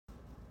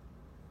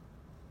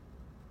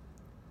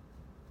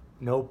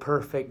No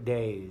perfect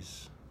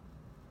days.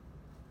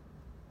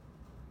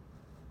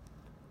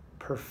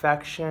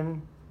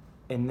 Perfection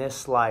in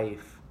this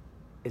life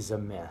is a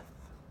myth.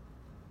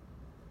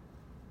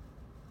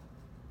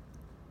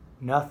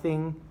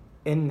 Nothing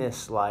in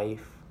this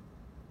life,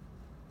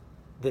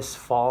 this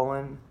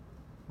fallen,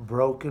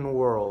 broken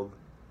world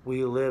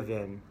we live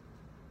in,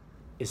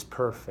 is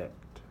perfect.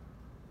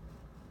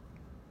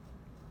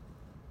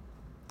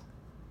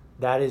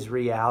 That is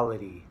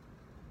reality,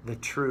 the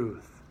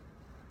truth,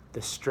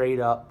 the straight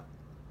up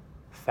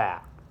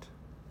fact.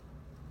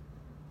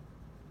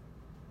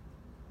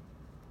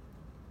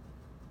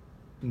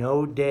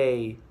 No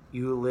day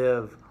you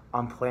live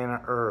on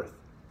planet Earth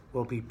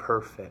will be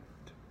perfect.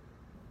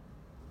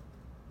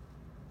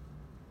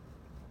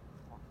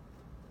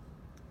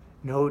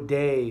 No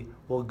day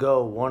will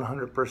go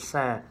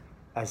 100%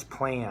 as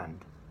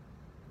planned.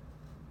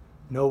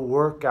 No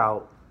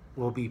workout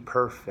will be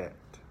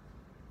perfect.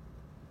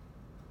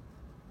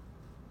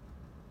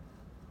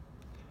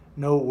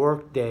 No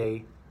work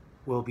day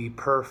will be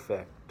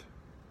perfect.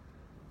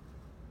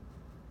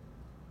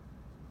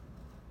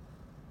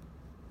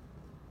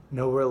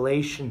 No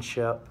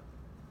relationship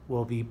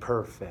will be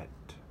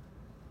perfect.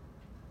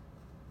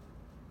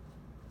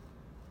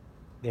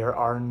 There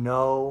are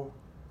no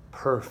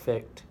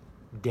perfect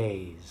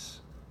days.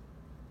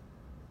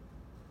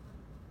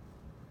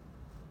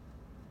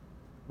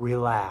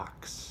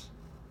 Relax.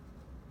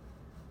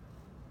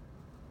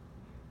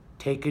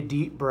 Take a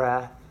deep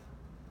breath.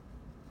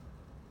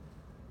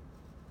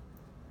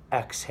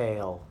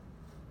 Exhale.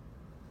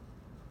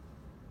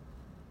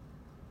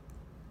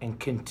 And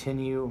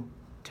continue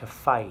to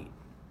fight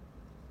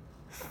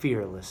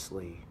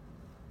fearlessly.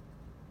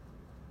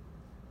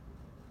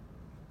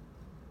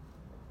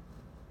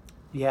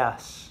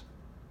 Yes,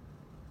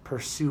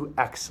 pursue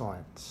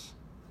excellence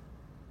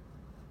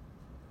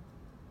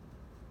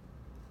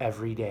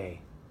every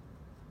day.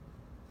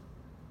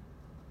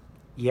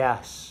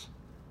 Yes,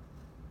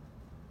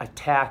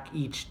 attack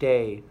each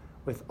day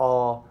with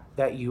all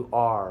that you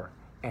are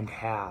and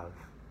have.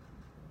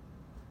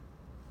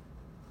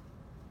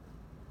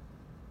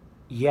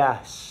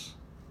 Yes,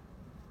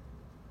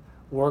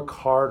 work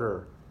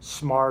harder,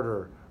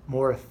 smarter,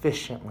 more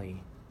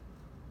efficiently.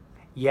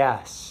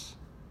 Yes,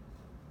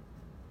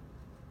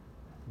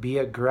 be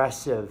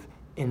aggressive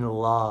in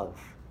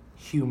love,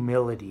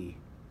 humility,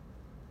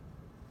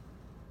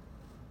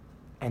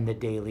 and the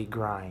daily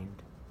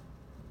grind.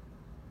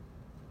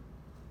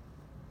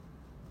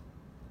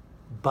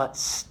 But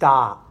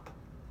stop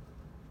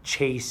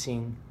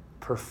chasing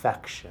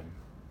perfection.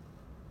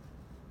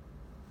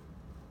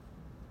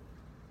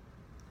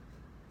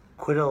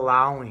 Quit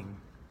allowing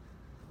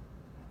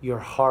your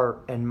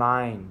heart and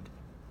mind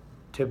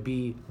to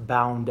be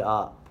bound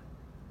up,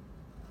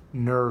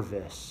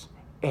 nervous,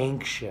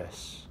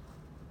 anxious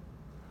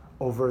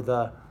over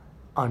the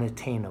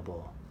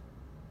unattainable.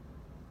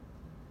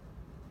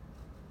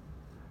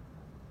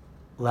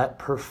 Let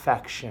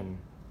perfection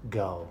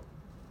go.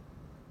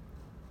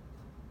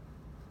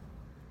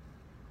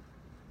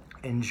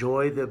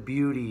 Enjoy the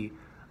beauty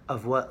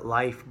of what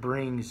life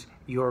brings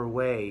your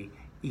way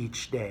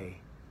each day.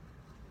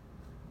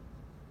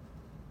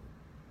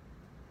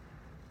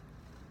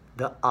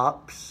 The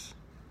ups,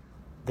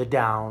 the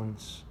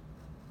downs,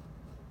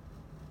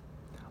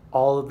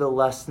 all of the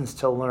lessons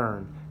to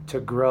learn, to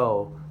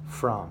grow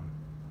from.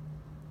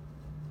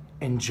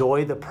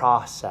 Enjoy the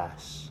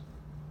process.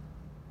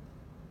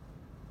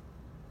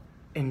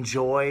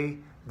 Enjoy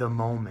the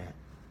moment.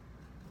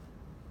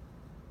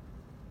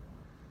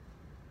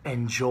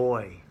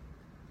 Enjoy.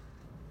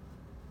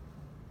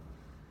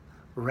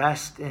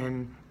 Rest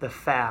in the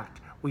fact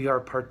we are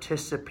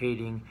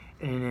participating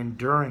in an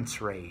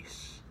endurance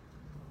race,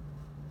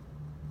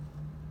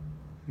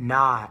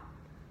 not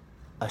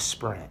a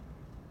sprint.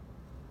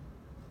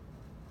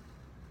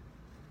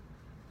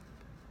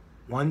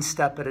 One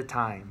step at a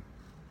time,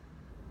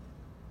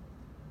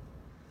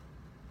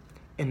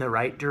 in the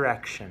right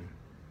direction,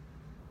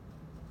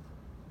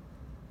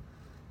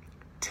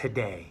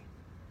 today.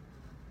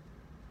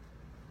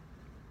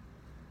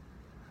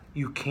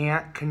 You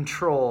can't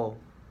control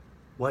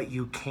what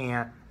you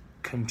can't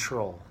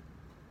control.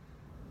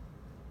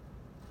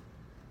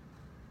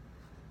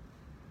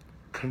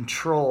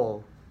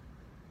 Control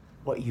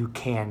what you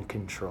can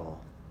control.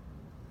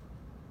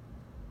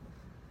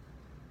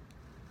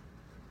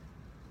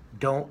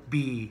 Don't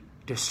be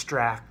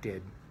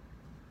distracted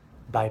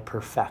by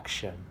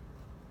perfection.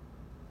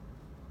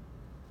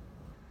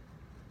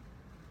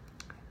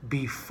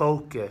 Be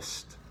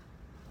focused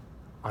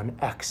on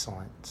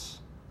excellence.